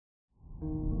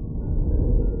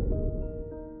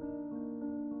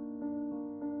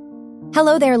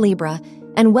Hello there, Libra,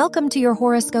 and welcome to your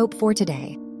horoscope for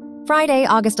today, Friday,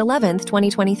 August 11th,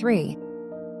 2023.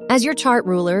 As your chart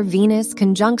ruler, Venus,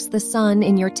 conjuncts the Sun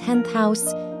in your 10th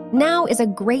house, now is a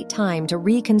great time to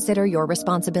reconsider your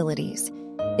responsibilities.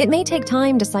 It may take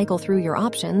time to cycle through your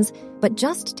options, but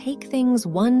just take things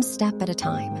one step at a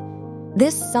time.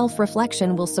 This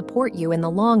self-reflection will support you in the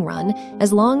long run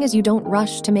as long as you don't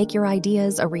rush to make your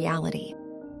ideas a reality.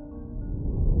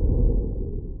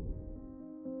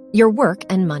 Your work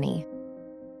and money.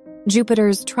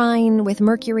 Jupiter's trine with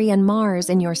Mercury and Mars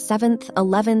in your 7th,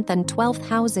 11th, and 12th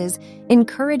houses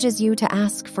encourages you to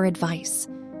ask for advice.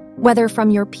 Whether from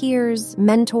your peers,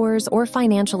 mentors, or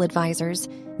financial advisors,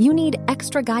 you need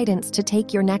extra guidance to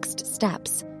take your next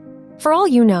steps. For all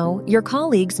you know, your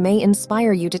colleagues may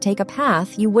inspire you to take a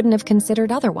path you wouldn't have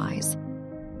considered otherwise.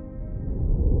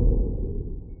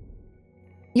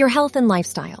 Your health and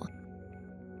lifestyle.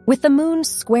 With the moon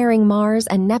squaring Mars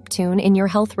and Neptune in your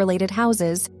health-related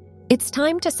houses, it's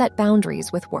time to set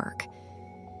boundaries with work.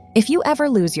 If you ever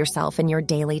lose yourself in your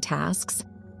daily tasks,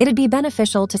 it'd be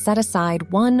beneficial to set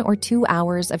aside 1 or 2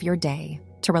 hours of your day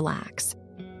to relax.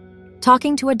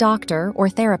 Talking to a doctor or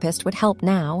therapist would help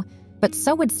now, but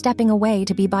so would stepping away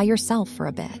to be by yourself for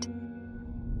a bit.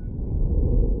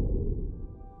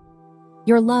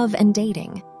 Your love and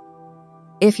dating.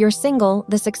 If you're single,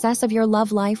 the success of your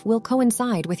love life will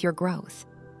coincide with your growth.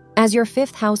 As your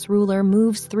 5th house ruler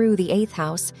moves through the 8th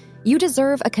house, you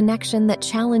deserve a connection that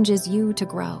challenges you to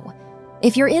grow.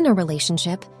 If you're in a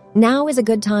relationship, now is a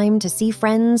good time to see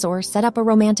friends or set up a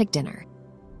romantic dinner.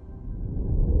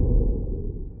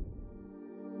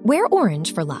 Wear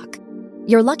orange for luck.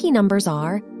 Your lucky numbers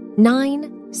are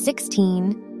 9,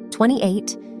 16,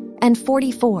 28, and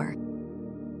 44.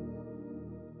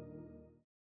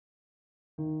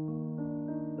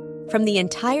 From the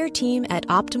entire team at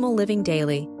Optimal Living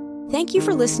Daily, thank you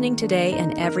for listening today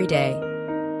and every day.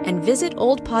 And visit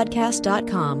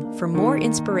oldpodcast.com for more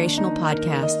inspirational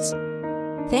podcasts.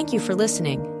 Thank you for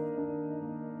listening.